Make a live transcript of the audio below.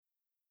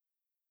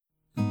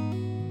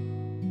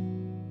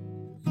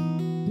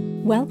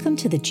Welcome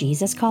to the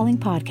Jesus Calling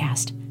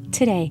podcast.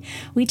 Today,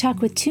 we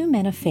talk with two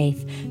men of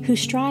faith who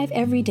strive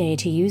every day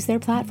to use their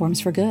platforms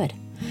for good.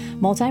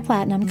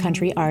 Multi-platinum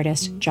country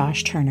artist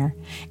Josh Turner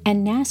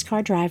and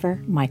NASCAR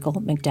driver Michael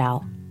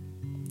McDowell.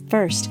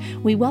 First,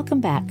 we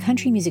welcome back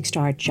country music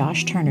star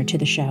Josh Turner to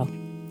the show.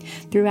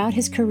 Throughout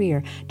his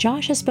career,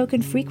 Josh has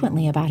spoken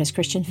frequently about his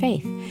Christian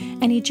faith,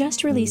 and he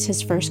just released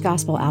his first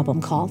gospel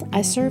album called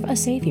I Serve a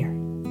Savior.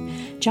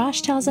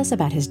 Josh tells us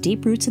about his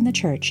deep roots in the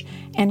church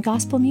and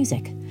gospel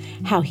music,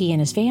 how he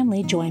and his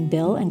family joined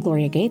Bill and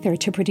Gloria Gaither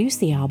to produce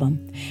the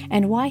album,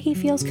 and why he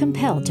feels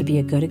compelled to be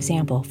a good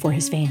example for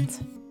his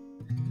fans.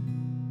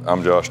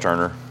 I'm Josh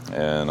Turner,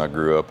 and I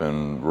grew up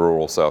in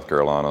rural South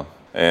Carolina,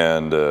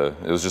 and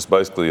it was just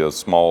basically a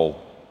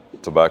small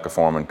tobacco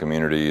farming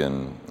community,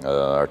 and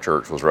our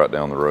church was right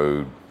down the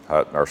road.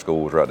 Our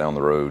school was right down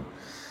the road.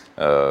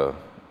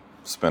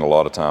 Spent a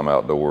lot of time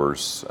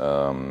outdoors.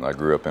 I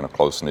grew up in a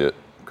close-knit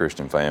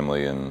Christian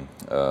family, and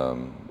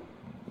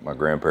my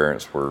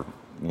grandparents were,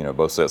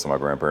 both sets of my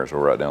grandparents were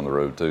right down the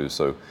road too.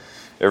 So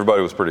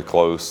everybody was pretty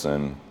close,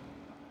 and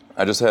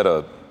I just had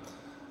a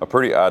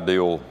pretty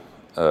ideal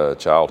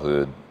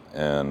childhood,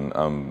 and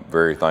I'm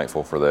very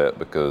thankful for that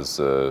because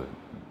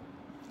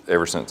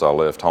ever since I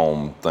left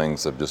home,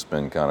 things have just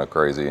been kind of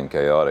crazy and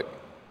chaotic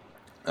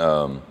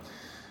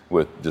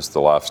with just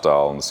the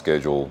lifestyle and the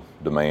schedule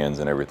demands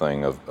and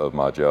everything of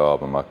my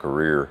job and my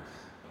career.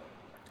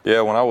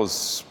 Yeah, when I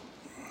was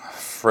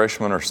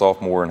freshman or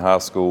sophomore in high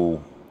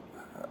school,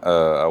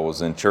 I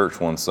was in church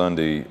one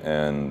Sunday,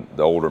 and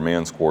the older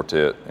men's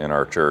quartet in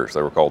our church,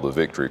 they were called the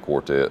Victory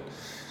Quartet,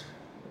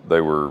 they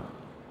were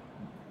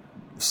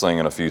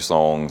singing a few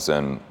songs,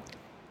 and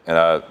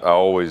I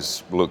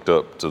always looked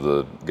up to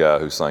the guy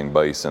who sang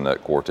bass in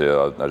that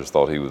quartet. I just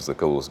thought he was the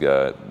coolest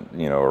guy,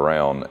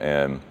 around.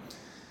 And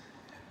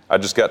I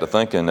just got to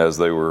thinking as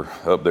they were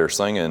up there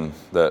singing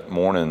that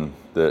morning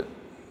that,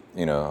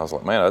 I was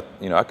like, man,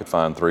 I could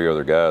find three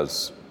other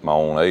guys my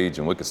own age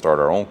and we could start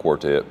our own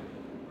quartet.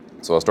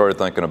 So I started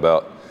thinking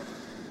about,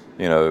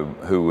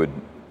 who would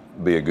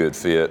be a good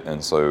fit.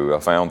 And so I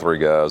found three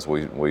guys.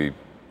 We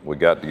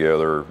got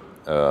together.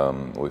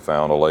 We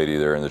found a lady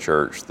there in the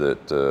church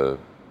that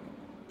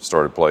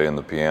started playing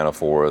the piano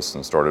for us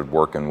and started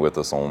working with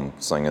us on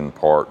singing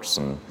parts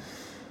and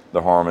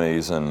the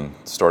harmonies, and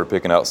started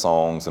picking out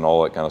songs and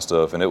all that kind of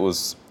stuff. And it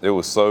was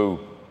so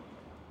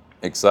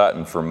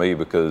exciting for me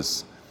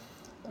because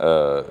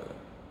I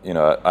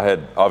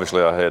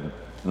had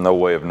no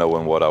way of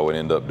knowing what I would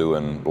end up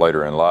doing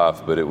later in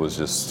life, but it was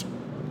just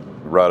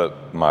right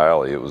up my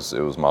alley. It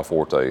was my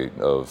forte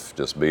of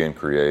just being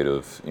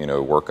creative,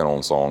 working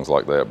on songs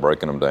like that,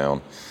 breaking them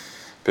down,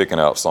 picking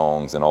out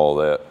songs and all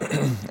that.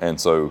 And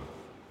so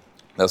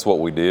that's what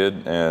we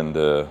did, and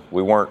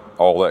we weren't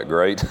all that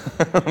great,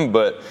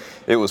 but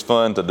it was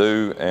fun to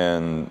do,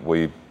 and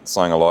we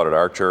sang a lot at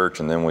our church,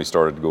 and then we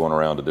started going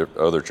around to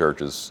other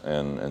churches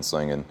and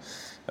singing.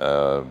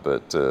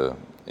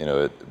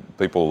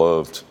 People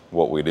loved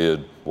what we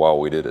did while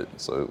we did it,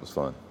 so it was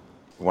fun.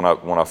 When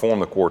I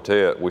formed the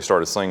quartet, we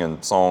started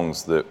singing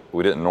songs that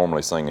we didn't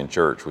normally sing in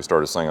church. We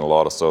started singing a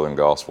lot of Southern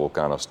gospel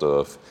kind of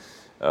stuff,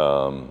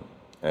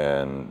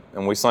 and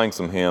we sang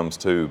some hymns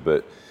too.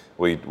 But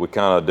we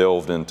kind of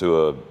delved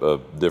into a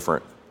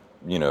different,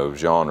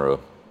 genre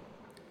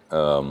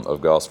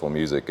of gospel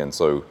music, and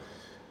so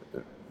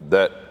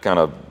that kind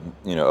of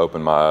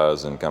opened my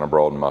eyes and kind of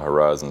broadened my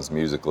horizons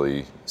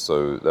musically.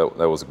 So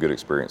that was a good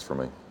experience for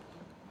me.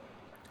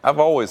 I've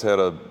always had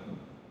a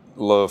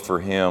love for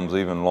hymns,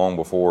 even long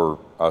before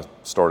I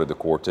started the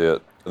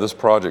quartet. This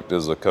project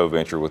is a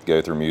co-venture with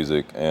Gaither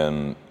Music,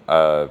 and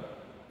I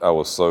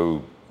was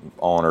so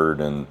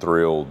honored and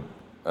thrilled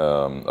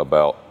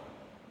about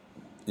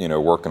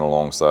working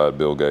alongside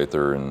Bill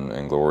Gaither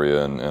and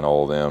Gloria and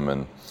all of them,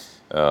 and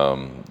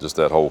just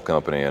that whole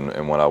company.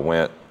 And when I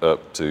went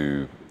up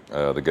to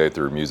the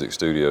Gaither Music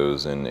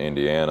Studios in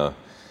Indiana,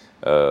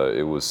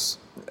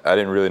 I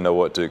didn't really know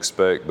what to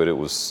expect, but it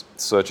was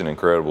such an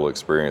incredible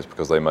experience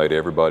because they made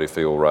everybody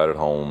feel right at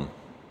home.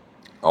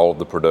 All of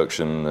the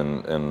production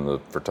and the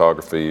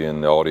photography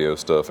and the audio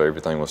stuff,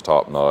 everything was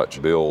top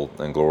notch. Bill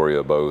and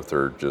Gloria both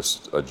are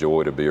just a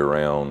joy to be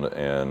around,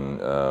 and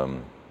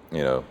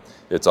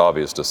it's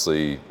obvious to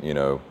see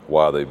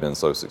why they've been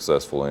so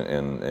successful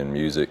in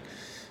music.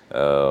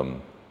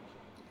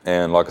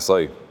 And like I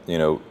say,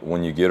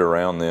 when you get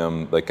around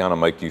them, they kind of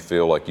make you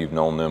feel like you've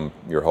known them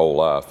your whole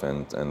life,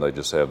 and they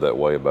just have that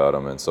way about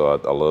them. And so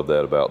I love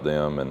that about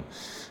them. And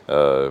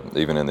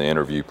even in the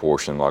interview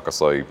portion, like I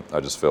say, I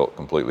just felt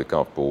completely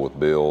comfortable with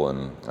Bill.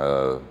 And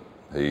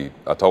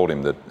I told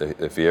him that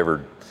if he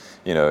ever,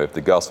 if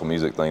the gospel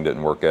music thing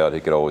didn't work out, he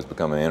could always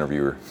become an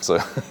interviewer. So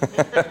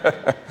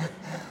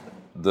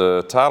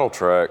the title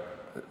track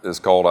is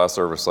called I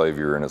Serve a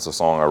Savior, and it's a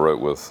song I wrote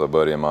with a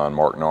buddy of mine,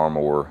 Mark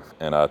Narmore,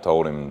 and I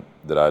told him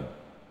that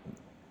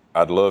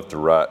I'd love to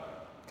write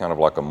kind of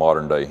like a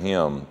modern day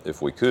hymn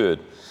if we could.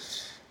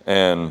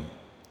 And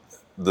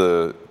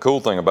the cool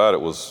thing about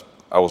it was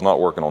I was not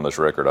working on this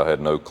record. I had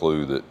no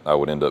clue that I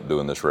would end up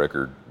doing this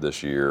record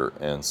this year.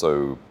 And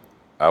so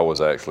I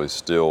was actually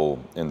still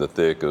in the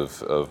thick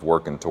of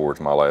working towards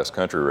my last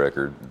country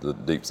record, the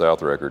Deep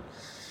South record.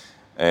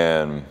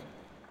 And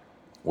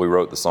we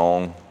wrote the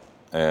song,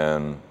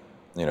 and,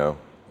 you know,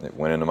 it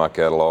went into my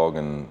catalog,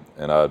 and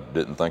I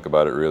didn't think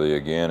about it really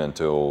again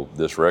until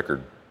this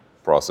record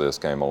process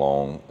came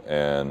along.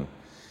 And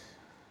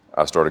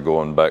I started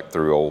going back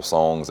through old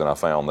songs, and I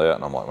found that,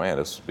 and I'm like, man,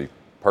 this would be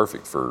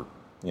perfect for,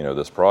 you know,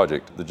 this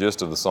project. The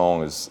gist of the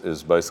song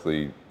is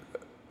basically,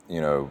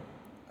 you know,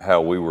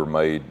 how we were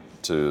made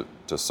to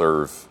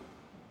serve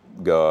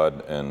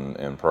God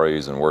and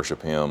praise and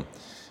worship Him.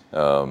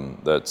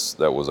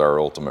 That was our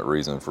ultimate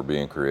reason for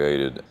being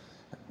created.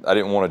 I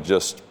didn't want to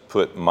just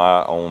put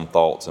my own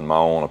thoughts and my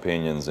own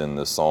opinions in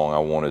this song. I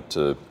wanted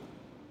to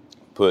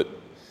put,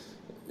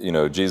 you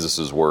know,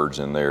 Jesus's words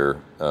in there,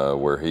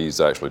 where He's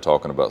actually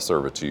talking about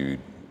servitude,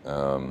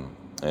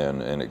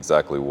 and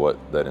exactly what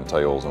that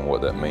entails and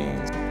what that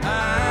means.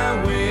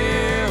 I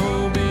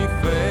will be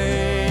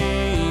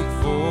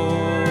faithful,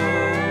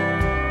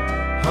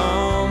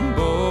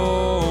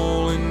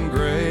 humble and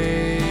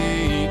grateful.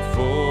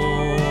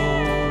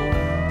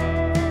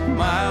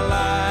 My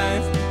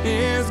life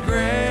is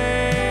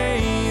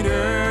greater,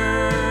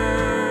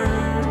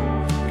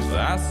 'cause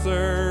I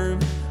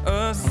serve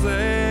a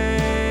Savior.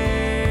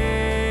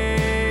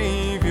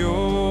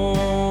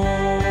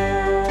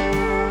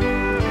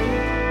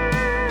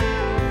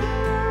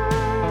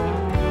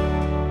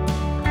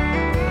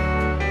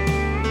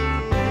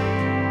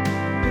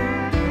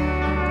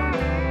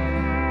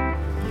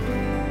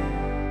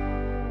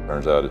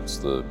 Turns out it's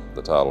the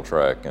title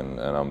track, and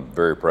I'm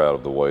very proud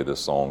of the way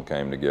this song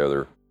came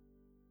together.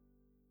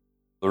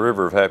 The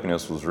River of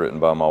Happiness was written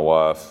by my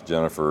wife,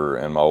 Jennifer,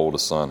 and my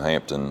oldest son,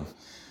 Hampton.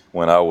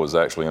 When I was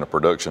actually in a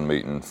production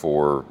meeting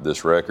for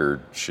this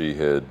record, she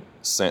had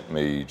sent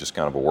me just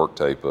kind of a work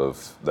tape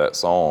of that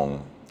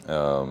song,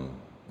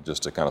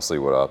 just to kind of see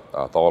what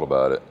I thought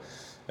about it.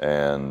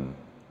 And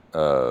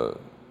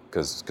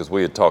because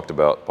we had talked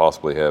about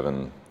possibly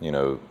having, you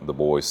know, the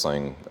boys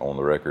sing on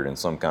the record in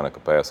some kind of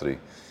capacity.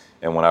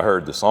 And when I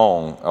heard the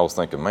song, I was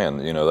thinking,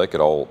 man, you know, they could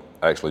all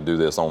actually do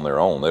this on their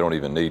own. They don't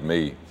even need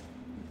me,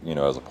 you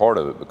know, as a part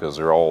of it, because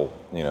they're all,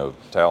 you know,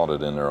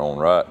 talented in their own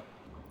right.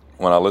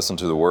 When I listened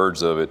to the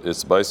words of it,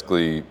 it's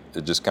basically,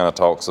 it just kind of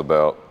talks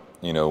about,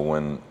 you know,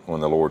 when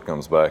the Lord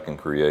comes back and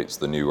creates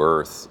the new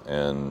earth,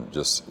 and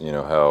just, you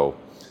know, how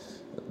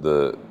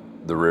the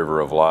river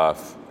of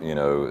life, you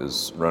know,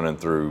 is running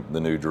through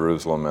the New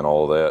Jerusalem and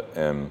all of that.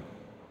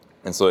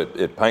 And so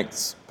it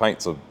paints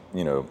a,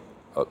 you know,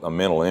 a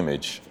mental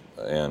image,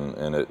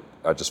 and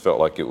I just felt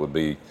like it would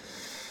be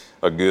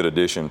a good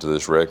addition to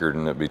this record,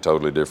 and it'd be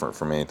totally different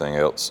from anything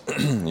else,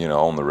 you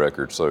know, on the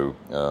record. So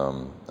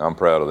I'm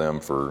proud of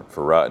them for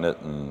writing it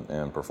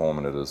and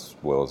performing it as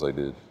well as they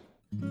did.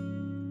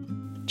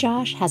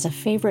 Josh has a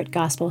favorite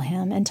gospel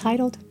hymn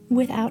entitled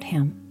Without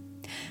Him.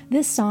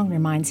 This song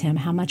reminds him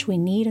how much we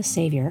need a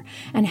Savior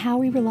and how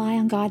we rely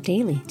on God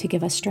daily to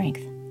give us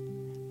strength.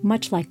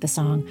 Much like the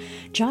song,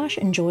 Josh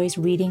enjoys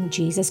reading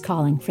Jesus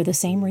Calling for the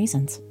same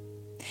reasons.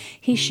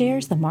 He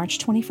shares the March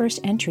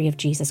 21st entry of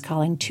Jesus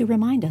Calling to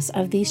remind us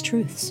of these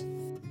truths.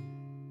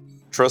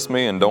 Trust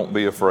me and don't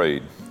be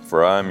afraid,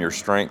 for I am your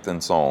strength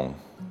and song.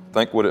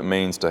 Think what it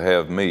means to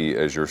have me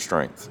as your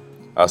strength.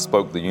 I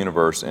spoke the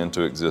universe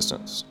into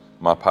existence.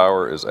 My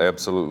power is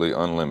absolutely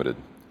unlimited.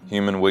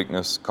 Human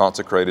weakness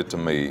consecrated to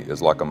me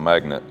is like a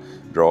magnet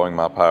drawing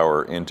my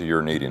power into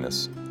your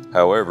neediness.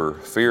 However,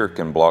 fear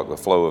can block the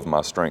flow of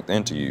my strength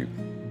into you.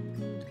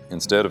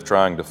 Instead of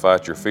trying to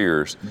fight your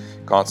fears,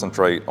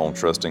 concentrate on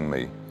trusting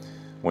me.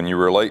 When you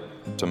relate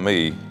to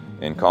me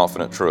in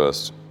confident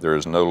trust, there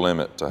is no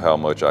limit to how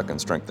much I can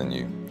strengthen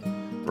you.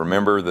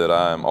 Remember that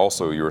I am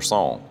also your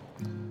song.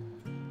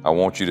 I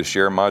want you to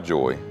share my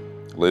joy,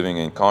 living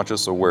in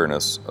conscious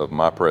awareness of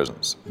my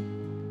presence.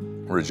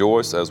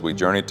 Rejoice as we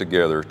journey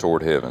together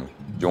toward heaven.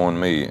 Join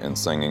me in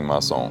singing my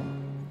song.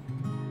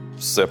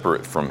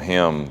 Separate from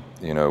Him,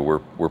 you know,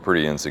 we're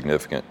pretty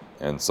insignificant.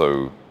 And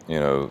so, you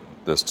know,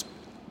 this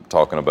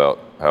talking about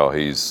how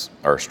He's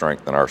our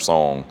strength and our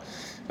song,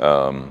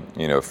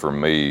 you know, for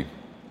me,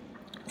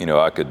 you know,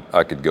 I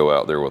could go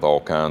out there with all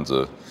kinds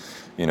of,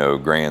 you know,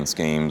 grand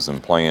schemes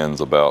and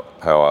plans about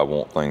how I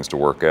want things to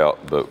work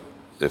out, but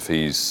if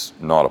He's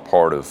not a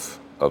part of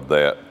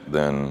that,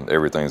 then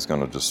everything's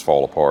going to just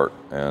fall apart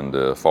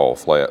and fall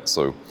flat.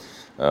 So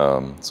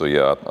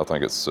yeah, I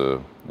think it's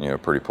you know,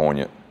 pretty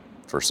poignant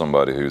for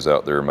somebody who's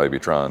out there maybe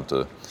trying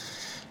to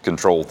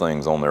control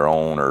things on their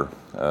own, or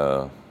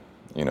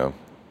you know,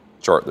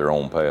 chart their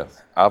own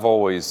path. I've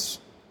always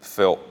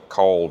felt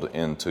called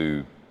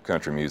into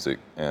country music,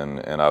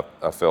 and I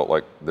felt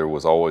like there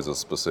was always a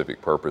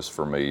specific purpose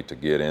for me to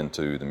get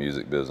into the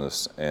music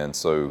business. And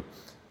so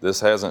this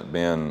hasn't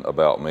been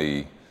about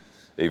me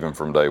even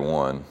from day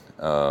one.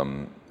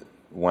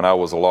 When I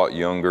was a lot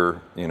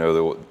younger, you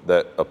know,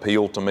 that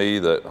appealed to me,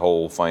 that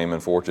whole fame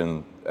and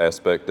fortune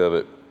aspect of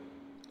it.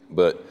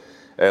 But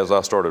as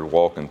I started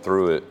walking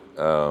through it,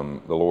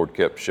 the Lord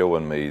kept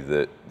showing me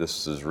that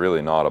this is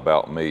really not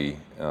about me.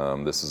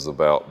 This is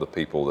about the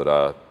people that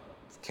I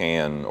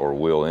can or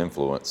will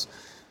influence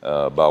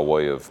by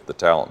way of the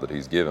talent that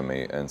He's given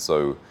me. And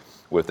so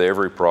with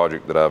every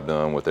project that I've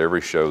done, with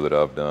every show that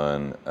I've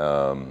done,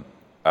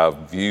 I've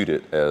viewed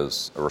it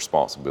as a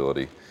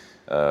responsibility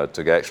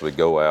to actually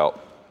go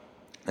out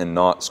and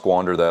not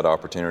squander that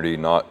opportunity,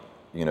 not,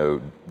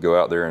 go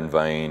out there in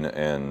vain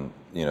and,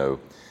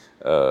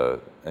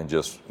 and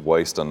just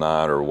waste a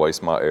night or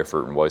waste my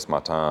effort and waste my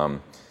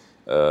time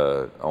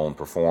on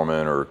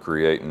performing or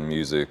creating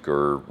music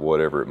or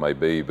whatever it may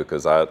be,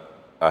 because I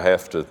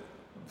have to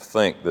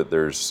think that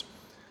there's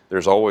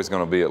always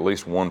going to be at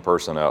least one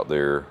person out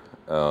there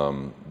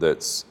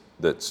that's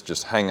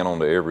just hanging on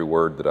to every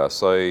word that I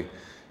say,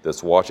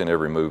 that's watching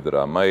every move that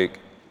I make,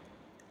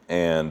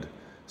 and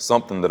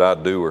something that I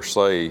do or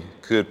say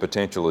could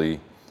potentially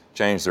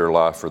change their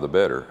life for the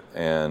better.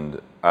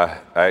 And I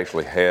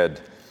actually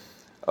had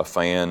a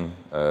fan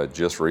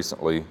just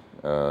recently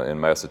in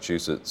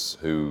Massachusetts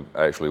who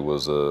actually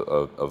was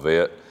a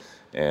vet,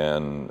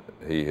 and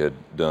he had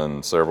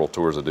done several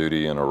tours of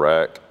duty in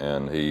Iraq,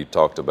 and he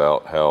talked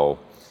about how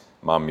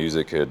my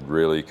music had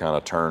really kind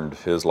of turned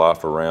his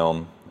life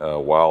around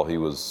while he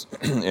was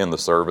in the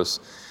service.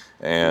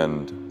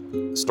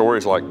 And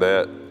stories like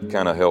that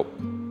kind of help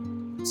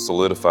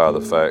solidify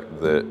the fact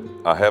that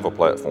I have a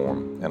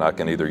platform and I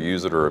can either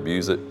use it or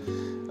abuse it.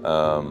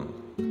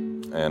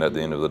 And at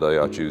the end of the day,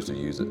 I choose to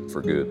use it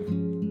for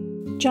good.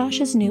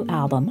 Josh's new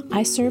album,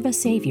 I Serve a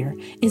Savior,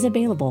 is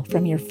available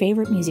from your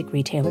favorite music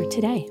retailer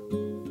today.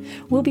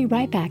 We'll be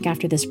right back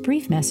after this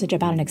brief message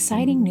about an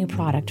exciting new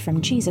product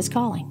from Jesus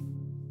Calling.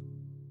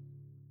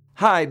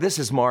 Hi, this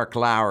is Mark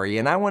Lowry,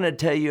 and I want to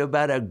tell you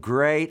about a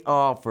great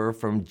offer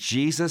from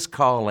Jesus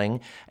Calling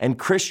and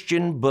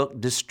Christian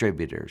Book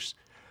Distributors.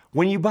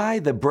 When you buy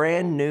the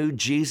brand new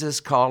Jesus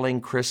Calling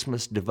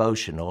Christmas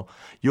devotional,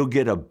 you'll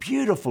get a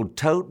beautiful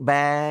tote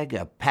bag,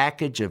 a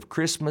package of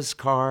Christmas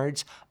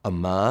cards, a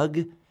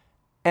mug,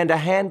 and a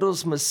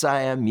Handel's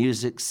Messiah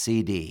music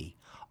CD,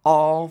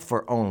 all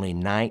for only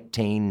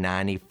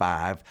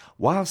 $19.95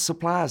 while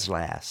supplies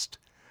last.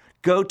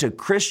 Go to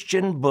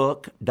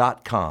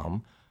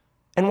christianbook.com,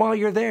 and while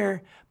you're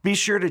there, be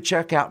sure to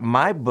check out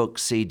my book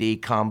CD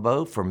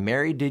combo for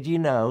Mary Did You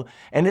Know,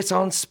 and it's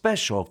on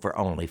special for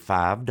only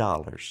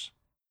 $5.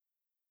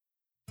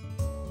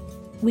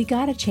 We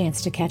got a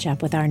chance to catch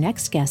up with our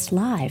next guest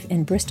live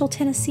in Bristol,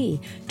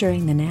 Tennessee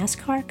during the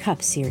NASCAR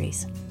Cup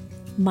Series.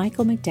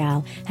 Michael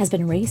McDowell has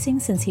been racing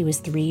since he was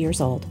 3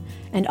 years old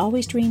and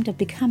always dreamed of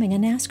becoming a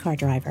NASCAR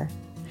driver.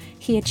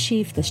 He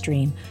achieved this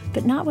dream,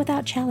 but not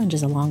without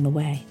challenges along the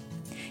way.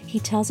 He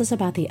tells us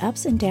about the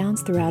ups and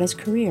downs throughout his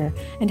career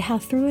and how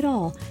through it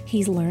all,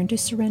 he's learned to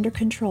surrender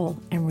control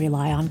and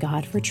rely on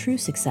God for true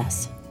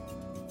success.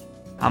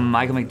 I'm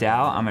Michael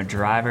McDowell. I'm a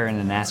driver in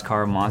the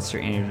NASCAR Monster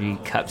Energy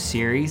Cup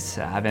Series.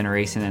 I've been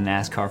racing in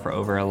NASCAR for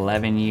over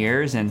 11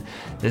 years, and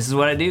this is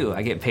what I do.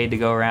 I get paid to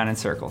go around in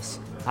circles.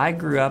 I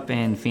grew up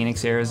in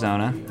Phoenix,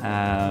 Arizona.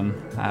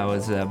 I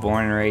was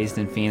born and raised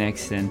in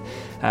Phoenix, and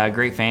a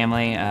great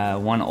family,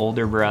 one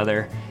older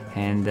brother,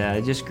 and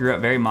just grew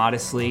up very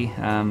modestly.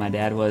 My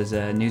dad was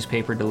a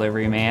newspaper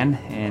delivery man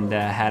and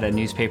had a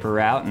newspaper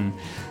route, and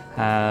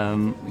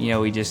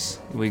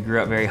we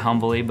grew up very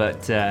humbly,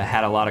 but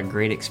had a lot of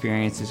great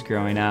experiences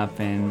growing up,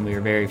 and we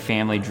were very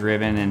family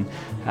driven,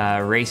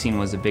 and racing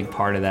was a big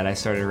part of that. I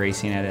started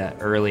racing at an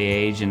early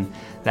age, and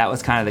that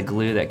was kind of the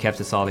glue that kept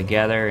us all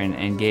together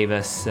and gave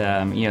us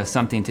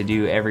something to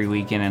do every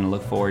weekend and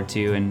look forward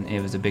to, and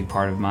it was a big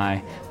part of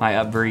my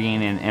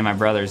upbringing and my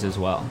brother's as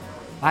well.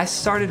 I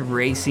started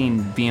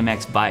racing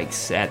BMX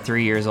bikes at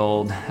 3 years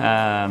old.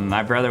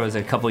 My brother was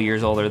a couple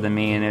years older than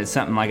me, and it was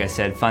something, like I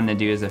said, fun to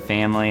do as a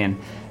family, and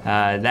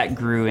that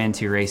grew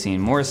into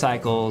racing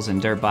motorcycles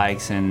and dirt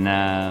bikes, and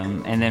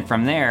then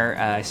from there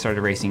I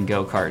started racing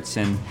go-karts,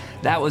 and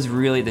that was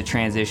really the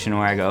transition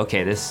where I go,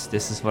 okay, this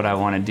is what I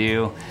want to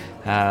do.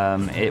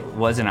 It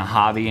wasn't a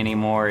hobby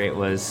anymore, it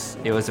was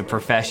a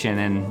profession,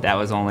 and that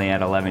was only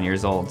at 11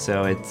 years old,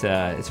 so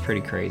it's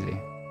pretty crazy.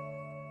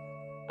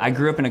 I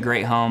grew up in a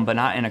great home, but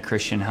not in a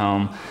Christian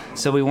home,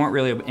 so we weren't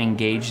really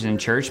engaged in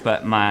church,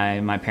 but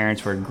my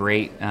parents were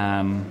great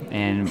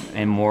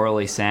and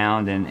morally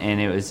sound,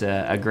 and it was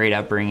a great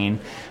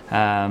upbringing,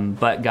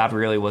 but God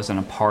really wasn't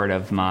a part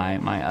of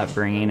my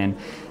upbringing, and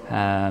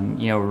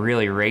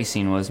really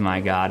racing was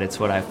my God. It's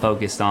what I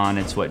focused on.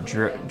 It's what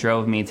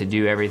drove me to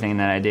do everything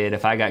that I did.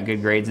 If I got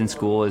good grades in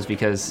school, it was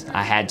because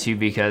I had to,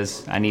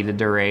 because I needed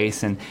to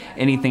race, and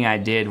anything I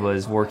did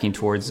was working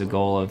towards the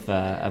goal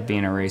of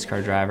being a race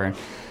car driver.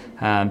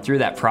 Through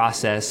that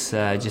process,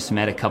 just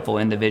met a couple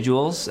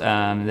individuals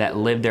that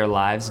lived their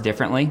lives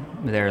differently.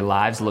 Their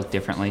lives looked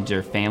differently.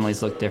 Their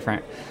families looked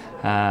different.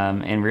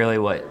 And really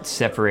what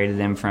separated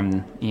them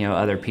from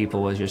other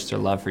people was just their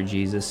love for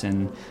Jesus,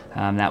 and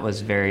that was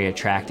very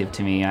attractive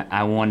to me.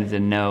 I wanted to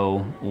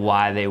know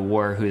why they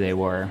were who they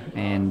were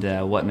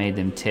and what made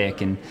them tick,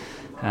 and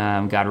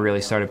God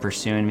really started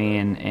pursuing me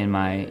in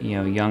my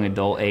young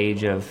adult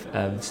age of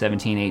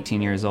 17,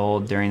 18 years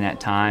old during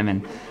that time,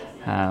 and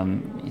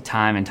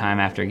time and time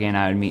after again,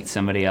 I would meet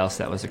somebody else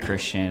that was a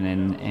Christian,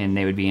 and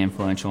they would be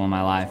influential in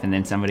my life, and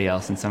then somebody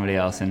else,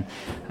 and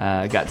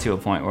it got to a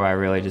point where I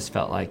really just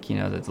felt like,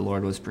 that the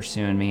Lord was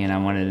pursuing me, and I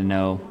wanted to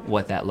know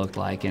what that looked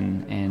like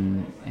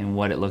and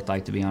what it looked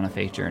like to be on a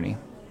faith journey.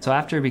 So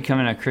after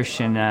becoming a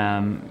Christian,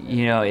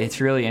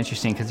 it's really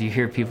interesting because you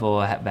hear people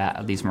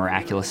about these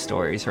miraculous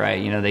stories,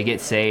 right? They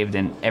get saved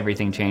and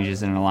everything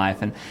changes in their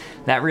life. And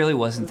that really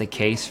wasn't the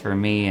case for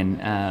me.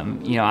 And,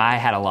 I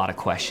had a lot of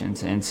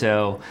questions. And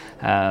so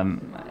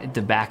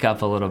to back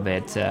up a little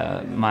bit,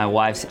 my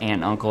wife's aunt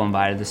and uncle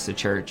invited us to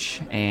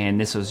church. And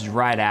this was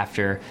right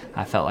after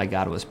I felt like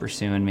God was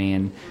pursuing me.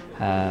 And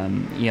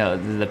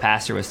the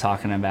pastor was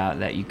talking about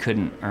that you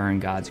couldn't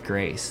earn God's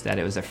grace, that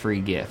it was a free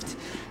gift.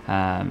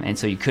 And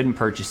so you couldn't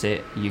purchase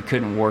it, you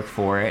couldn't work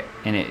for it,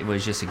 and it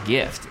was just a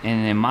gift.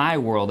 And in my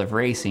world of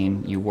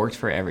racing, you worked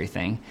for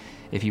everything.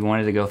 If you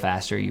wanted to go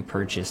faster, you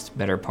purchased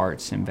better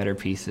parts and better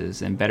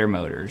pieces and better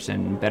motors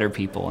and better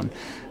people.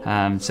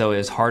 And so it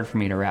was hard for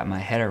me to wrap my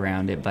head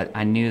around it, but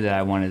I knew that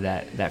I wanted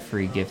that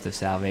free gift of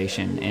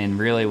salvation. And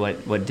really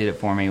what did it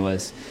for me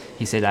was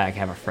he said I could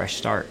have a fresh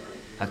start,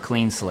 a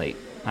clean slate.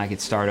 I could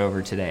start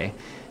over today.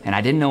 And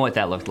I didn't know what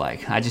that looked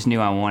like. I just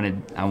knew I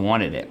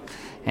wanted it.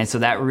 And so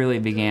that really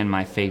began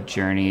my faith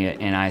journey,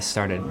 and I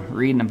started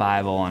reading the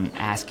Bible and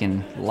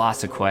asking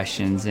lots of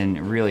questions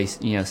and really,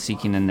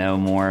 seeking to know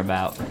more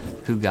about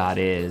who God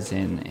is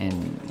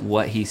and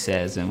what He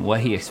says and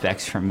what He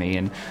expects from me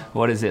and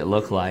what does it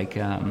look like.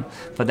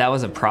 But that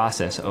was a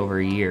process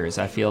over years.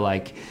 I feel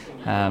like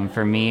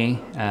for me,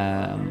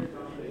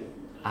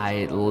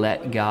 I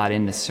let God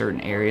into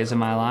certain areas of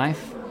my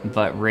life,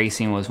 but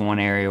racing was one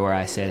area where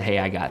I said, hey,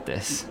 I got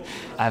this.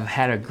 I've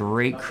had a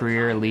great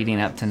career leading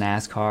up to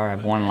NASCAR.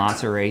 I've won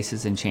lots of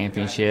races and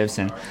championships,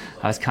 and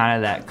I was kind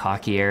of that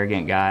cocky,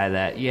 arrogant guy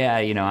that,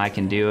 I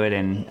can do it,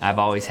 and I've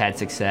always had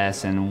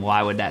success, and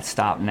why would that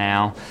stop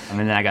now? And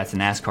then I got to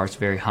NASCAR. It's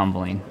very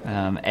humbling.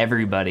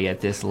 Everybody at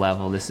this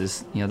level, this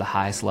is, the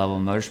highest level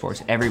of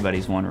motorsports,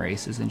 everybody's won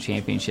races and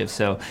championships,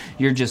 so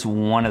you're just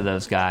one of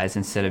those guys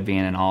instead of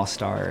being an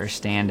all-star or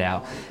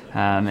standout.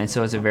 And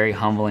so it's a very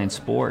humbling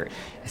sport.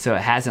 So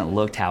it hasn't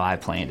looked how I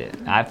planned it.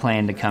 I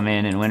planned to come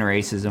in and win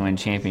races and win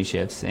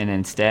championships, and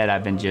instead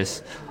I've been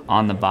just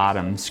on the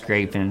bottom,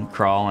 scraping,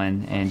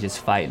 crawling, and just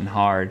fighting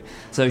hard.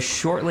 So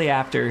shortly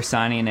after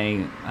signing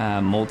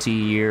a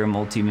multi-year,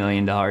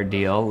 multi-million-dollar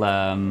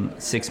deal,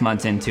 6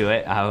 months into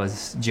it, I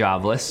was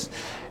jobless.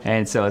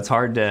 And so it's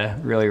hard to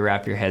really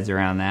wrap your heads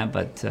around that,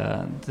 but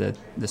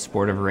the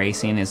sport of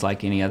racing is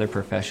like any other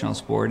professional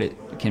sport. It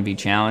can be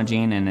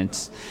challenging, and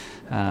it's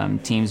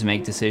teams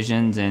make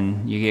decisions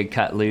and you get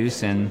cut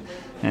loose, and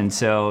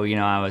so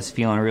I was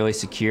feeling really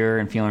secure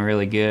and feeling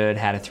really good,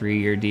 had a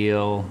 3-year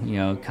deal,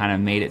 kind of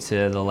made it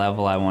to the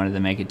level I wanted to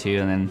make it to,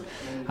 and then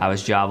I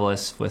was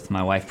jobless with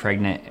my wife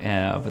pregnant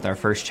with our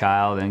first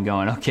child, and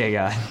going, okay,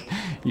 God,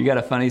 you got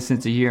a funny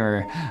sense of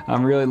humor.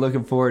 I'm really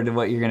looking forward to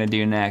what you're going to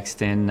do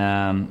next. And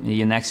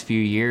the next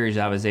few years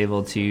I was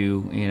able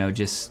to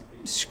just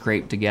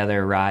scrape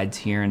together rides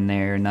here and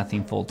there,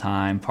 nothing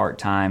full-time,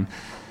 part-time.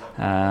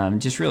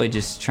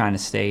 Just trying to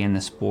stay in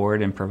the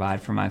sport and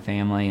provide for my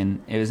family.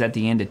 And it was at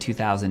the end of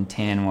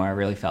 2010 where I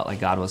really felt like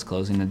God was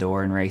closing the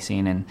door in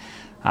racing, and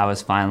I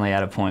was finally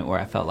at a point where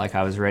I felt like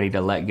I was ready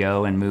to let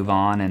go and move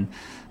on. And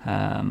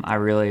I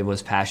really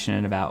was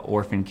passionate about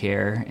orphan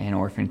care and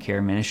orphan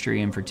care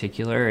ministry in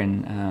particular.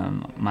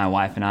 And my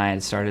wife and I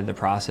had started the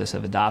process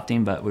of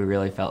adopting, but we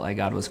really felt like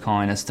God was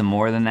calling us to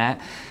more than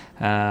that.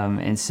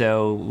 And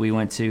so we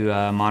went to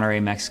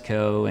Monterrey,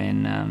 Mexico,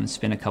 and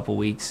spent a couple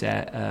weeks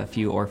at a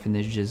few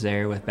orphanages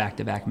there with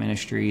back-to-back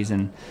ministries.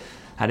 And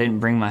I didn't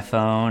bring my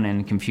phone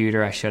and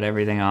computer. I shut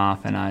everything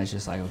off, and I was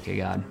just like, okay,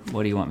 God,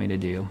 what do you want me to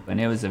do?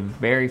 And it was the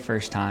very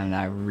first time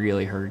that I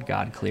really heard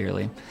God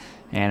clearly.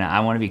 And I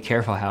want to be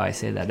careful how I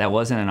say that. That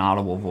wasn't an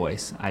audible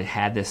voice. I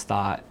had this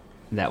thought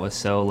that was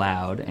so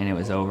loud, and it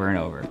was over and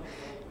over.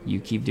 You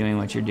keep doing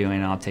what you're doing,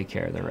 and I'll take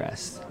care of the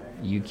rest.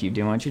 You keep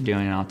doing what you're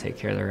doing, and I'll take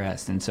care of the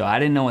rest. And so I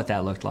didn't know what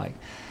that looked like.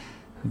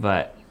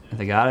 But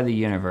the God of the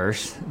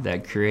universe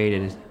that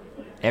created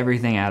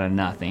everything out of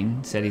nothing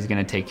said He's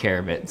going to take care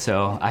of it.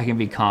 So I can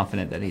be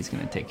confident that He's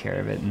going to take care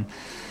of it. And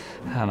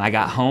I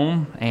got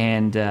home,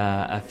 and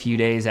a few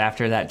days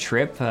after that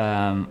trip,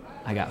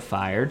 I got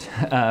fired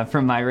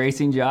from my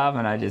racing job.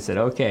 And I just said,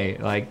 okay,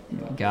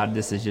 like, God,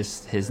 this is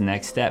just His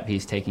next step.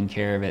 He's taking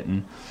care of it.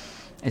 And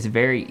it's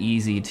very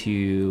easy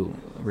to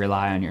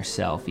rely on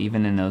yourself,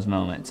 even in those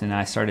moments. And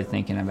I started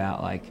thinking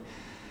about, like,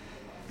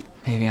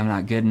 maybe I'm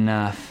not good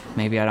enough.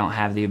 Maybe I don't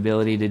have the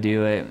ability to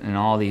do it. And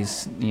all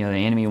these, the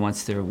enemy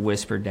wants to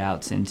whisper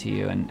doubts into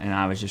you. And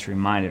I was just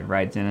reminded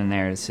right then and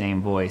there, the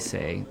same voice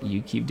say,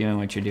 you keep doing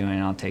what you're doing,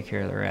 and I'll take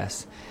care of the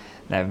rest.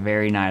 That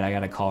very night, I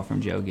got a call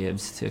from Joe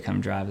Gibbs to come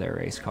drive their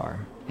race car.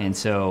 And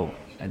so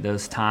at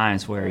those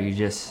times where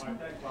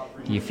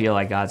you feel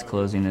like God's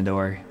closing the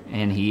door,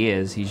 and He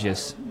is, He's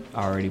just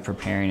already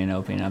preparing and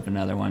opening up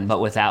another one. But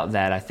without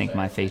that, I think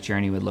my faith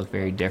journey would look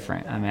very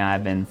different. I mean,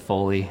 I've been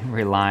fully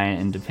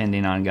reliant and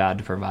depending on God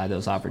to provide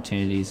those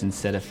opportunities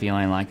instead of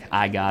feeling like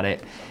I got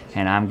it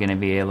and I'm going to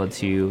be able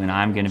to, and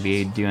I'm going to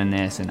be doing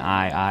this, and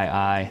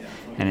I.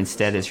 And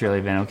instead, it's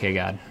really been, okay,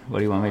 God, what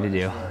do you want me to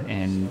do?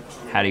 And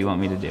how do you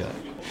want me to do it?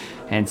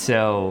 And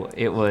so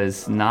it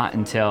was not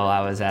until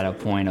I was at a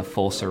point of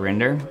full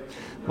surrender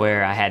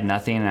where I had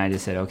nothing, and I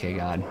just said, okay,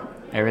 God,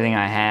 everything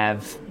I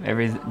have,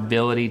 every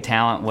ability,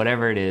 talent,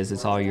 whatever it is,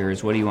 it's all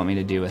yours. What do you want me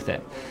to do with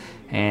it?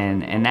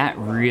 And that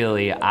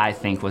really, I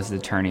think, was the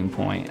turning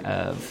point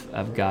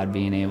of God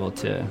being able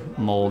to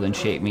mold and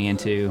shape me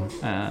into,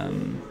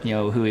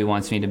 who He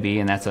wants me to be.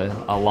 And that's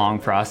a long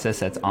process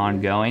that's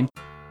ongoing.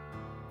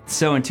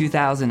 So in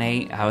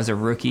 2008, I was a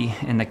rookie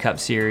in the Cup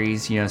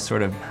Series.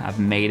 I've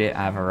made it.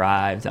 I've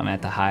arrived. I'm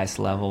at the highest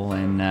level.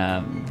 And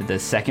the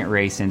second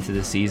race into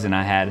the season,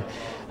 I had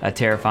a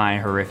terrifying,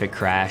 horrific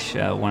crash,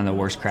 one of the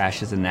worst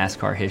crashes in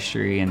NASCAR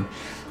history. And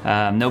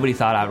nobody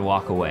thought I would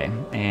walk away.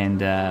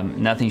 And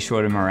nothing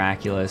short of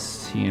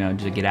miraculous,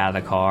 to get out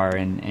of the car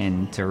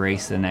and to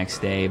race the next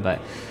day. But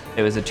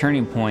it was a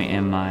turning point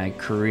in my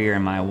career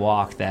and my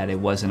walk that it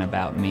wasn't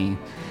about me.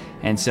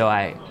 And so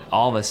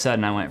all of a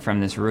sudden, I went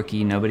from this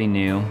rookie nobody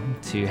knew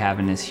to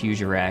having this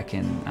huge wreck.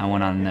 And I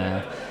went on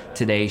the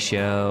Today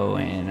Show,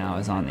 and I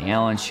was on the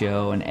Ellen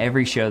Show, and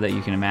every show that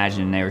you can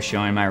imagine, they were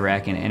showing my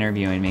wreck and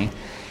interviewing me.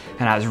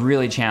 And I was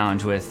really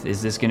challenged with,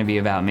 is this going to be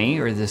about me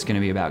or is this going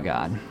to be about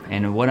God?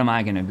 And what am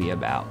I going to be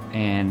about?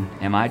 And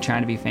am I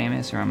trying to be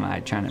famous or am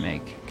I trying to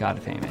make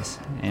God famous?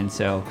 And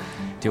so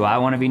do I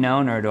want to be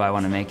known or do I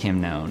want to make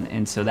Him known?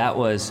 And so that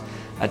was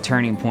a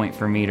turning point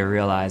for me to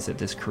realize that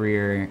this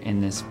career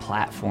and this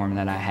platform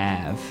that I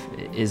have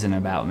isn't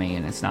about me,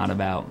 and it's not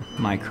about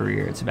my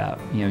career. It's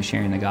about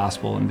sharing the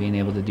gospel and being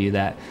able to do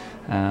that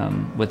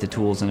with the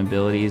tools and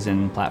abilities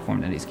and platform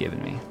that He's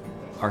given me.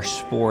 Our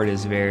sport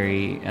is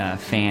very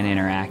fan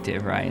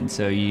interactive, right? And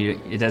so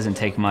it doesn't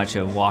take much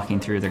of walking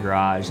through the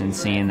garage and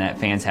seeing that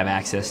fans have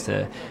access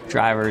to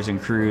drivers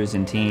and crews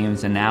and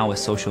teams. And now with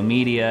social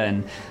media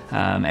and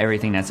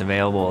everything that's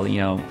available,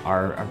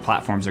 our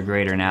platforms are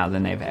greater now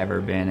than they've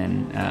ever been.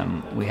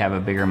 And we have a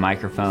bigger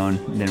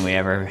microphone than we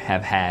ever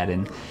have had.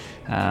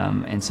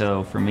 And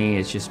so for me,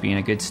 it's just being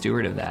a good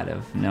steward of that,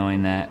 of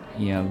knowing that,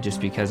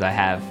 just because I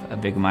have a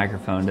big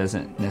microphone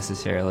doesn't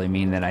necessarily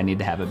mean that I need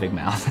to have a big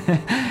mouth.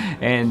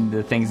 And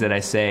the things that I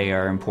say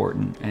are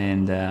important.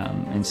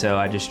 And so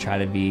I just try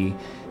to be,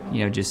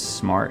 just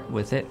smart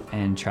with it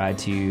and try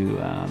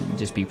to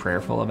just be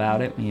prayerful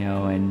about it,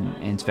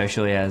 and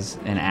especially as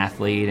an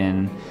athlete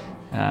and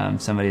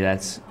somebody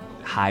that's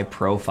high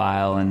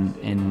profile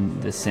in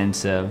the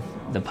sense of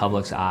the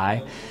public's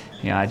eye.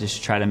 I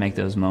just try to make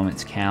those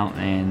moments count,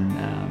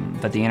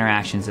 but the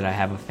interactions that I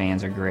have with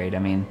fans are great. I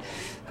mean,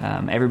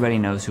 everybody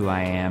knows who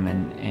I am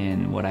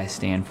and what I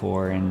stand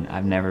for, and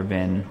I've never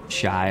been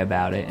shy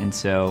about it. And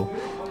so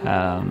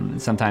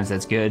sometimes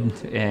that's good,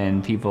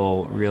 and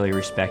people really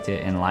respect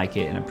it and like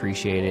it and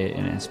appreciate it,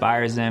 and it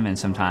inspires them. And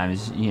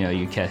sometimes,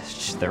 you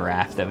catch the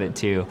wrath of it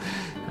too.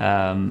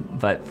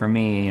 But for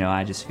me,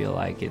 I just feel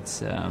like it's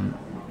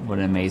what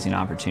an amazing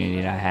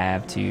opportunity I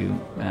have to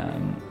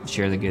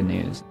share the good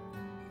news.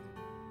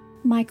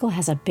 Michael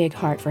has a big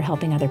heart for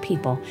helping other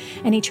people,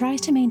 and he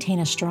tries to maintain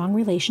a strong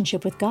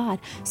relationship with God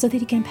so that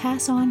he can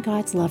pass on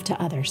God's love to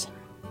others.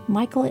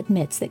 Michael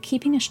admits that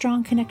keeping a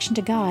strong connection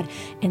to God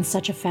in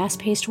such a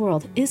fast-paced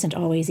world isn't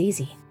always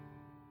easy.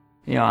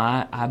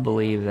 I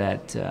believe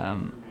that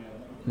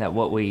that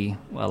what we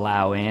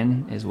allow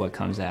in is what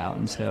comes out.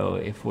 And so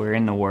if we're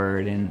in the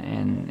Word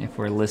and if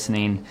we're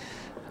listening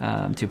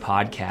to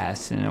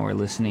podcasts, and we're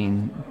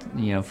listening,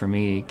 for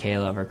me,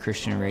 Caleb, or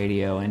Christian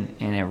radio, and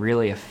it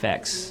really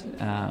affects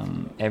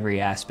every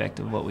aspect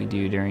of what we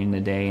do during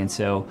the day. And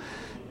so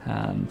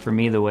for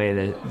me, the way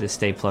to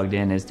stay plugged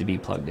in is to be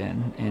plugged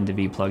in and to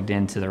be plugged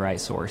into the right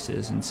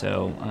sources. And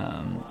so,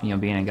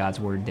 being in God's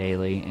Word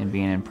daily and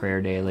being in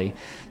prayer daily,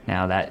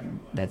 now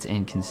that's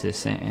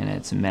inconsistent and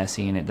it's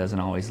messy and it doesn't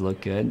always look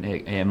good.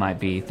 It might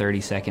be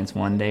 30 seconds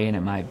one day and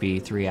it might be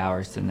 3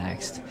 hours the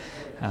next.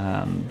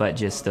 But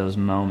just those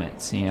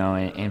moments,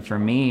 and for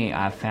me,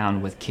 I've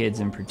found with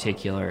kids in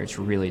particular, it's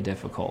really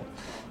difficult.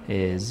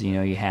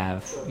 You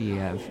have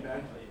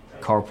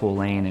carpool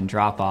lane and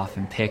drop off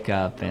and pick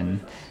up, and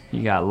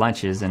you got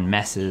lunches and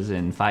messes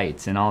and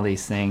fights and all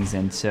these things.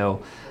 And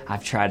so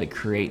I've tried to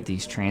create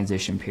these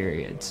transition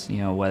periods,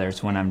 whether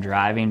it's when I'm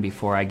driving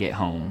before I get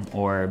home,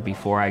 or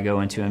before I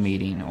go into a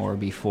meeting, or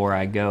before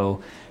I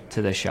go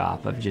to the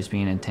shop, of just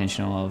being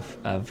intentional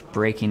of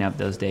breaking up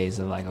those days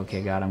of like,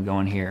 okay, God, I'm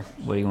going here.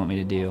 What do you want me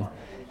to do?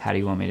 How do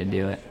you want me to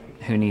do it?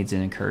 Who needs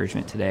an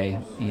encouragement today?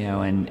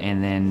 And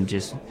then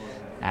just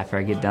after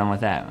I get done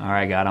with that, all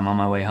right, God, I'm on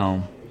my way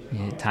home.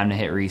 Time to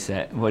hit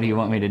reset. What do you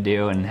want me to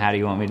do, and how do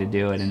you want me to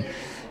do it?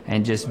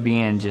 And just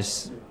being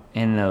just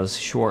in those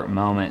short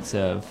moments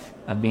of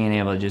being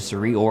able to just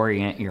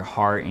reorient your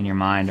heart and your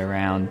mind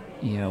around,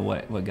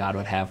 what God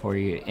would have for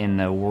you in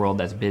the world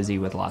that's busy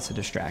with lots of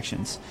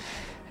distractions.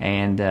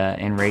 And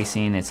in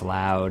racing, it's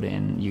loud,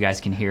 and you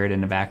guys can hear it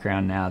in the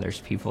background now. There's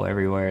people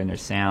everywhere, and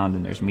there's sound,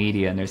 and there's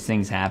media, and there's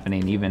things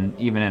happening. Even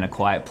in a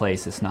quiet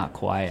place, it's not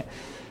quiet.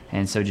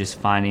 And so just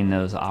finding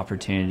those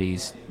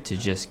opportunities to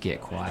just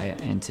get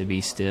quiet and to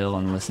be still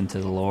and listen to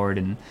the Lord.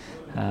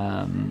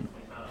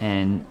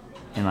 And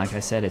like I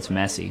said, it's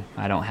messy.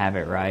 I don't have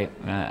it right,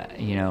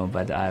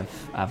 but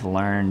I've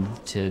learned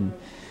to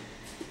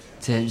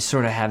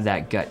sort of have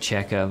that gut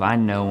check of, I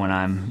know when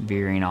I'm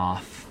veering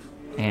off.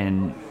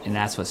 And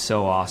that's what's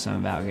so awesome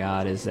about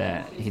God, is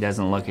that he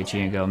doesn't look at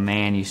you and go,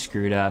 man, you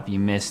screwed up, you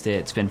missed it,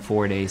 it's been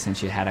 4 days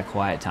since you had a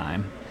quiet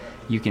time.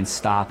 You can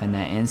stop in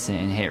that instant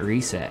and hit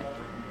reset.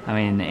 I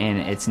mean, and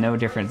it's no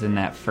different than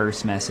that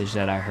first message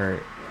that I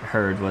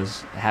heard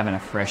was having a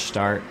fresh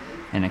start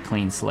and a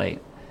clean slate.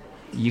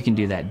 You can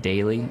do that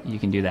daily, you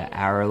can do that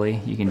hourly,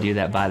 you can do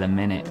that by the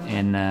minute.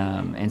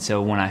 And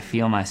so when I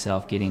feel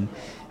myself getting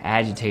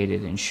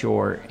agitated and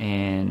short,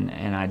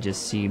 and I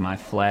just see my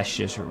flesh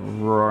just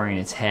roaring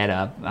its head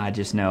up, I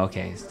just know,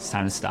 okay, it's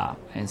time to stop.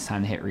 It's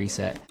time to hit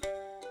reset.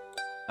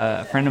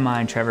 A friend of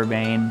mine, Trevor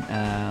Bain,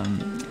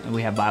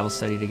 we have Bible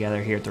study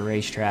together here at the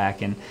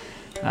racetrack, and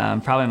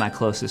probably my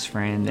closest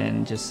friend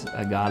and just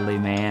a godly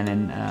man.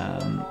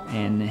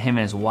 And him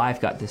and his wife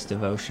got this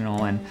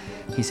devotional, and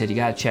he said, you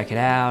got to check it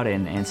out.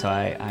 And so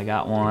I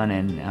got one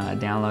and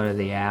downloaded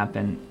the app,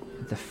 and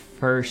the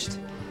first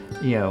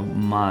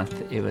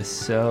month, it was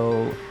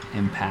so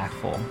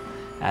impactful.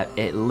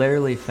 It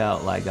literally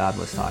felt like God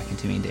was talking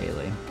to me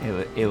daily.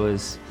 It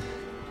was,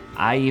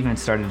 I even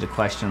started to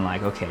question,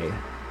 like, okay,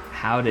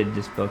 how did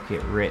this book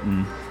get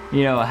written?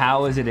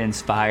 How was it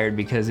inspired?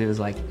 Because it was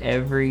like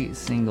every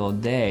single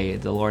day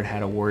the Lord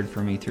had a word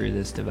for me through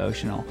this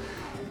devotional.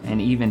 And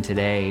even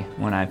today,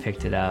 when I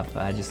picked it up,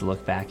 I just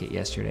look back at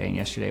yesterday, and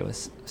yesterday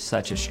was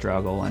such a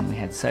struggle, and we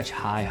had such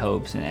high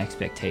hopes and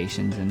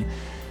expectations, and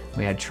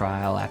we had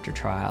trial after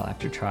trial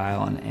after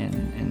trial,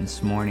 and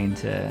this morning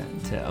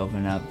to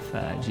open up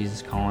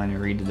Jesus Calling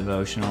and read the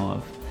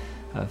devotional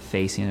of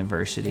facing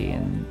adversity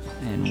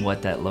and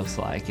what that looks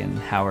like and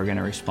how we're going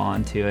to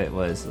respond to it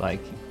was like,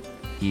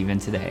 even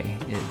today,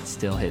 it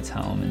still hits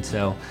home. And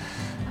so,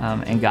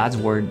 and God's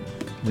Word,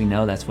 we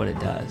know that's what it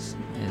does,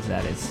 is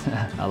that it's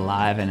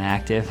alive and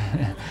active,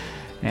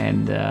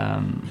 and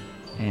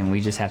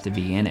we just have to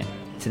be in it.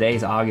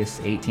 Today's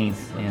August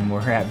 18th, and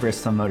we're at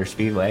Bristol Motor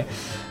Speedway.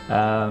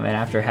 And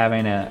after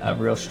having a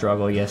real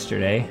struggle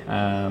yesterday,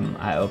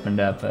 I opened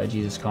up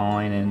Jesus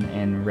Calling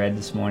and read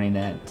this morning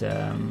that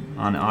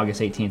on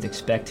August 18th,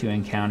 expect to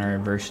encounter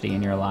adversity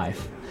in your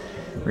life.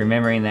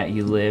 Remembering that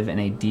you live in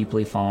a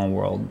deeply fallen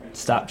world,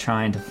 stop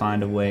trying to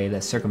find a way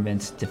that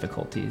circumvents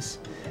difficulties.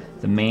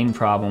 The main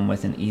problem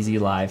with an easy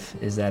life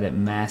is that it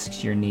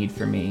masks your need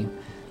for me.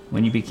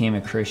 When you became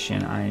a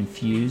Christian, I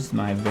infused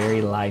my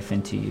very life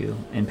into you,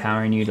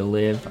 empowering you to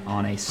live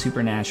on a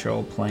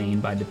supernatural plane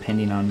by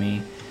depending on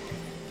me.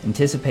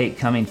 Anticipate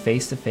coming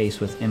face to face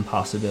with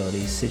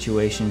impossibilities,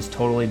 situations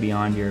totally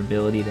beyond your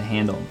ability to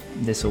handle.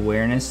 This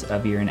awareness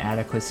of your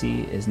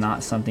inadequacy is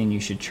not something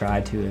you should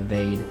try to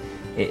evade.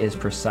 It is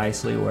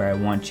precisely where I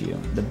want you,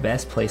 the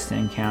best place to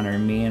encounter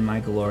me and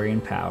my glory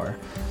and power.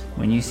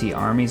 When you see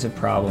armies of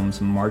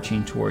problems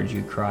marching towards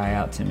you, cry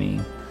out to me.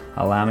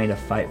 Allow me to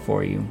fight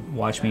for you.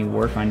 Watch me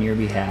work on your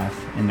behalf,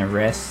 and the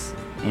rest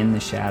in the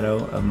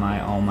shadow of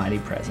my almighty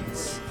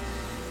presence.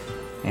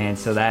 And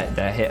so that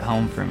hit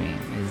home for me,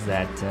 is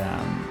that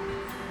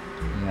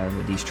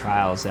with these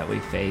trials that we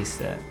face,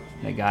 that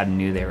God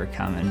knew they were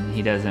coming.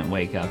 He doesn't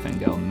wake up and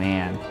go,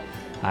 man,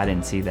 I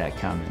didn't see that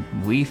coming.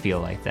 We feel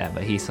like that,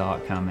 but he saw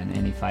it coming,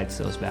 and he fights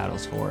those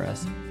battles for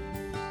us.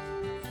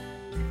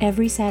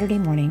 Every Saturday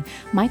morning,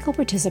 Michael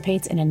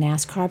participates in a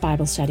NASCAR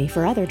Bible study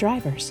for other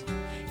drivers.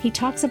 He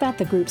talks about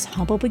the group's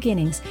humble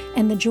beginnings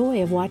and the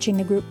joy of watching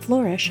the group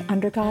flourish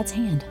under God's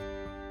hand.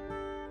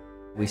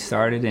 We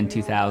started in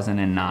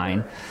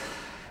 2009,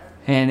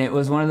 and it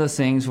was one of those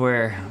things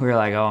where we were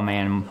like, oh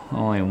man,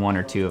 only one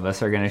or two of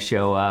us are going to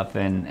show up.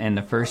 And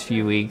the first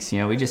few weeks,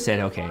 we just said,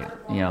 okay,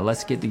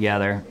 let's get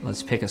together,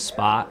 let's pick a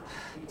spot,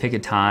 pick a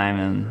time,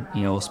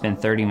 and we'll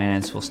spend 30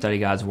 minutes, we'll study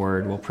God's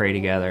Word, we'll pray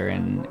together,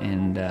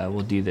 and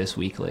we'll do this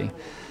weekly.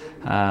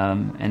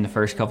 And the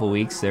first couple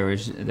weeks there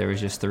was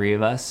just three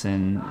of us,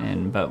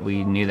 but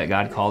we knew that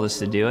God called us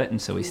to do it,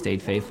 and so we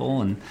stayed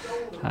faithful. And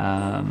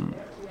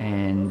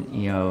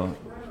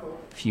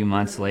a few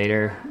months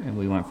later,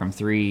 we went from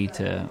 3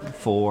 to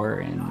 4,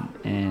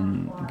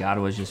 and God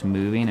was just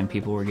moving, and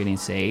people were getting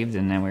saved.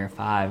 And then we were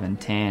 5 and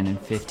 10 and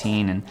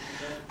 15,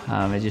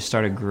 and it just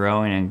started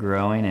growing and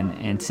growing.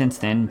 And since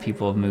then,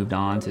 people have moved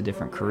on to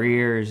different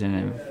careers and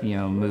have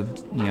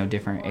moved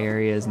different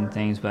areas and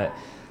things. But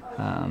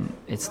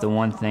it's the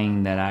one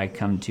thing that I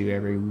come to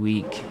every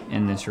week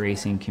in this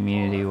racing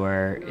community,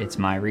 where it's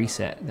my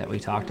reset that we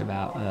talked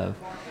about, of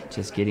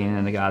just getting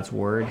into God's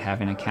Word,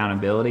 having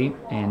accountability,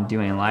 and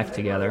doing life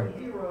together,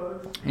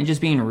 and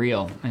just being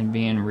real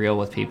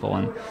with people.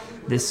 And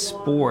this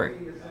sport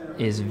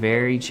is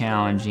very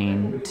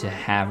challenging to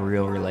have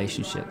real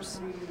relationships.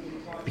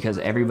 because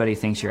everybody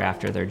thinks you're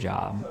after their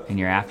job and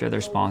you're after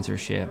their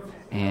sponsorship,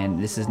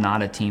 and this is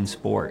not a team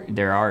sport.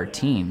 There are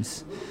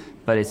teams,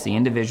 but it's the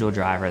individual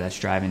driver that's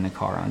driving the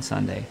car on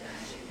Sunday.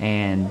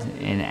 And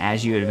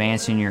as you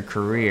advance in your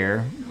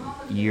career,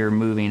 you're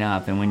moving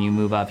up, and when you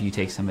move up, you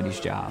take somebody's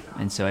job.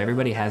 And so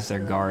everybody has their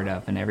guard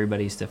up, and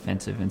everybody's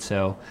defensive. And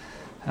so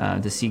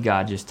to see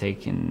God just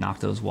take and knock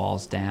those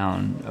walls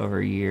down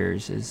over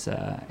years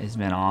has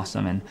been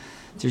awesome. And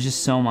there's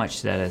just so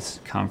much that has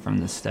come from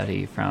the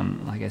study,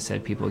 from, like I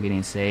said, people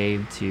getting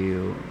saved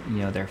to,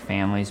 their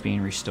families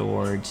being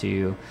restored,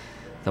 to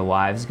the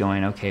wives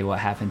going, okay, what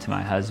happened to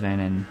my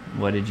husband, and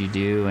what did you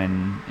do?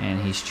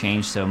 And he's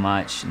changed so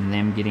much, and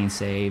them getting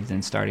saved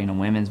and starting a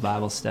women's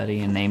Bible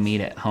study, and they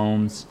meet at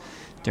homes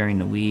during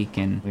the week,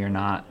 and we are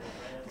not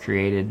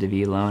created to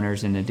be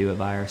loners and to do it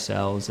by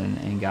ourselves,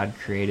 and God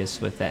created us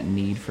with that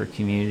need for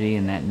community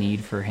and that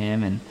need for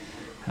Him, and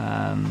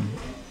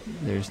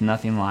there's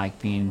nothing like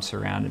being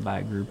surrounded by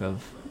a group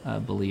of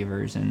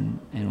believers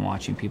and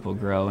watching people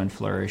grow and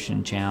flourish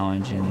and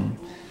challenge, and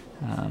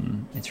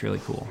it's really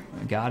cool.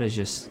 God has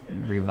just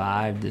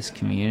revived this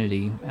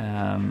community,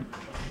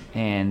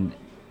 and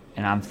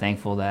I'm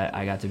thankful that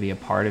I got to be a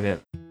part of it.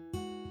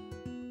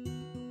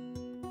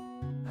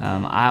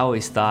 I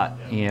always thought,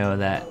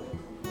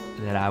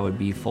 that I would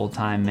be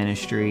full-time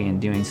ministry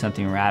and doing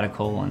something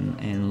radical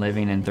and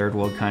living in third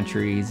world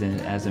countries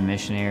and, as a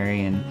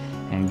missionary,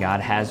 and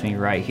God has me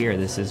right here.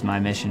 This is my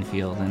mission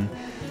field, and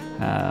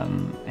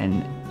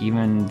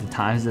even the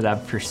times that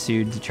I've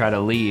pursued to try to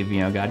leave,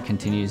 God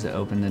continues to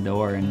open the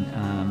door,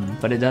 and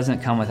but it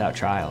doesn't come without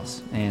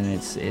trials, and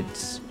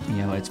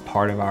it's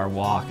part of our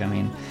walk. I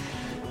mean,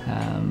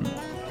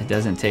 it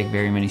doesn't take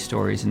very many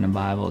stories in the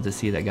Bible to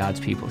see that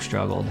God's people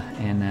struggled,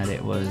 and that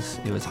it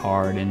was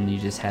hard, and you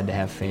just had to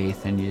have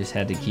faith, and you just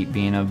had to keep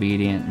being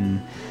obedient,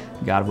 and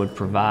God would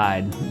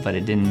provide, but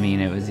it didn't mean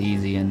it was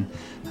easy. And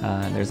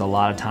there's a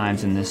lot of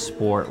times in this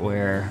sport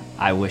where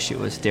I wish it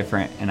was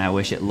different, and I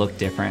wish it looked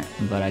different,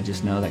 but I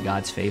just know that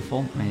God's faithful,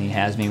 and He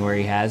has me where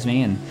He has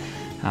me, and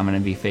I'm going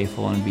to be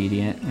faithful and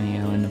obedient,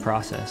 in the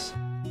process.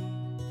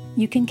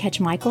 You can catch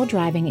Michael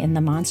driving in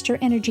the Monster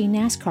Energy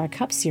NASCAR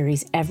Cup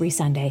Series every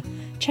Sunday.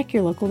 Check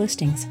your local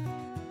listings.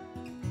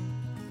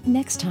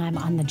 Next time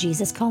on the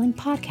Jesus Calling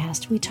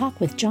podcast, we talk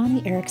with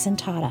Johnny Erickson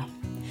Tata.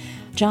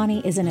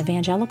 Johnny is an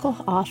evangelical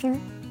author,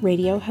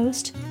 radio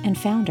host, and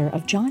founder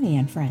of Johnny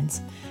and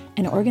Friends,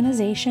 an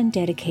organization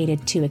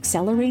dedicated to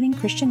accelerating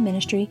Christian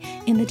ministry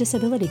in the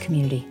disability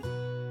community.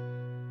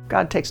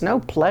 God takes no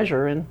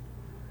pleasure in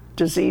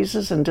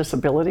diseases and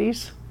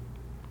disabilities,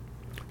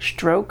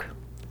 stroke,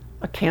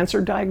 a cancer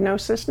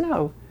diagnosis,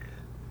 no.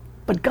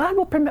 But God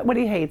will permit what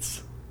He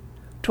hates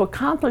to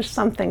accomplish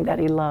something that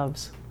He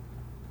loves.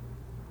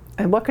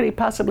 And what could He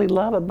possibly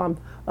love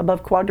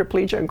above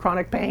quadriplegia and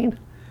chronic pain?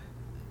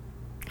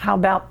 How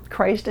about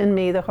Christ in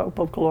me, the hope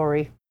of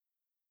glory?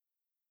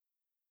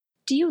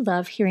 Do you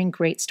love hearing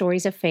great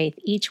stories of faith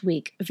each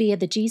week via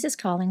the Jesus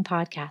Calling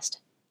podcast?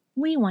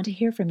 We want to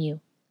hear from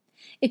you.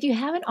 If you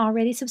haven't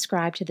already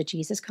subscribed to the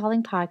Jesus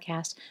Calling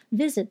podcast,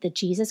 visit the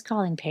Jesus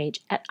Calling page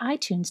at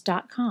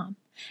iTunes.com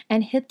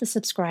and hit the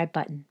subscribe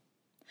button.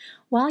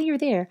 While you're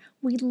there,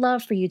 we'd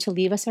love for you to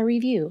leave us a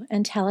review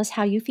and tell us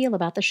how you feel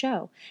about the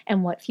show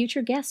and what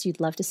future guests you'd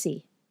love to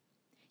see.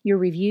 Your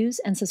reviews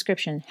and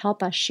subscription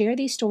help us share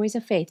these stories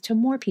of faith to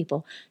more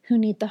people who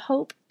need the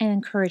hope and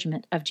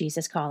encouragement of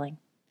Jesus Calling.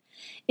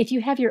 If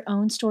you have your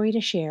own story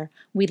to share,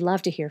 we'd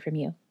love to hear from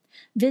you.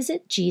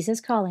 Visit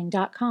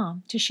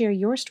JesusCalling.com to share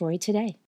your story today.